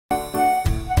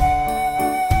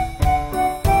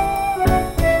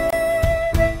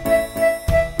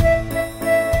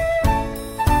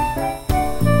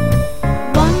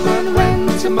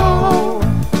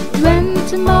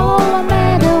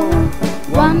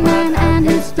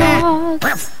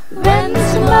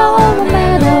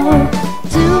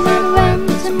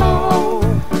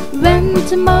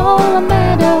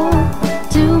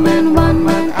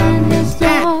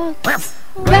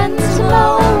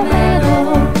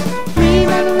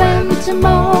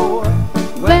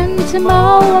to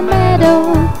mow a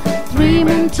meadow. 3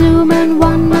 men, 2 men,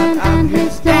 1 man and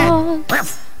his dog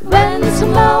went to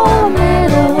mow a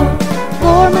meadow.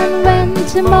 4 men went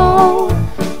to mow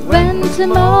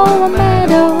a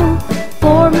meadow.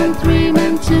 4 men, 3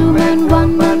 men, 2 men,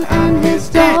 1 man and his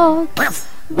dog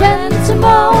went to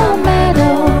mow a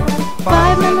meadow.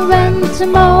 5 men went to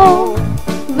mow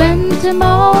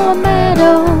a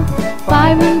meadow.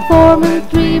 5 men, 4 men,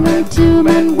 3 men, 2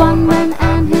 men, 1 man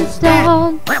and his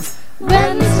dog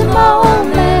went to mow a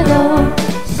meadow.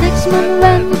 6 men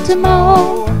went to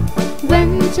mow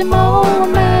a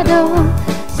meadow.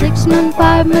 6 men,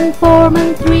 5 men, 4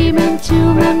 men, 3 men,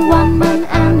 2 men, 1 man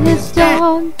and his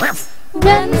dog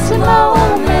went to mow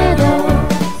a meadow.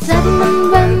 7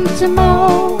 men went to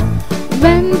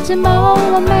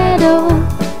mow a meadow.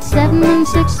 7 men,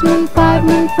 6 men, 5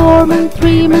 men, 4 men,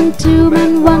 3 men, 2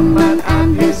 men, 1 man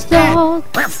and his dog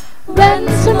went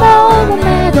to mow a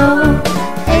meadow.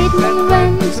 8 men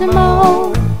went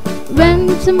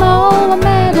to mow a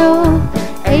meadow.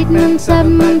 8 men,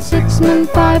 7 men, 6 men,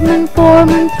 5 men, 4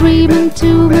 men, 3 men,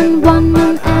 2 men, 1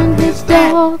 man and his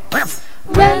dog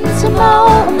went to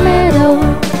mow a meadow.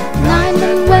 9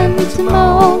 men went to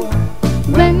mow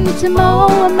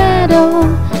a meadow.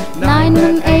 9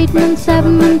 men, 8 men,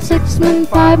 7 men, 6 men,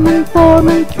 5 men, 4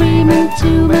 men, 3 men,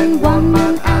 2 men, 1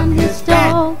 man and his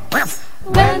dog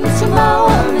went to mow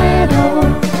a meadow.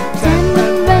 10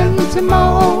 men went to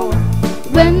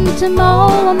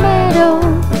mow a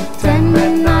meadow. 10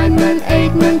 men, 9 men,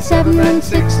 8 men, 7 men,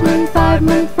 6 men, 5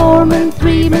 men, 4 men,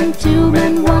 3 men, 2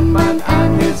 men, 1 man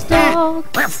and his dog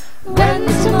went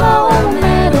to mow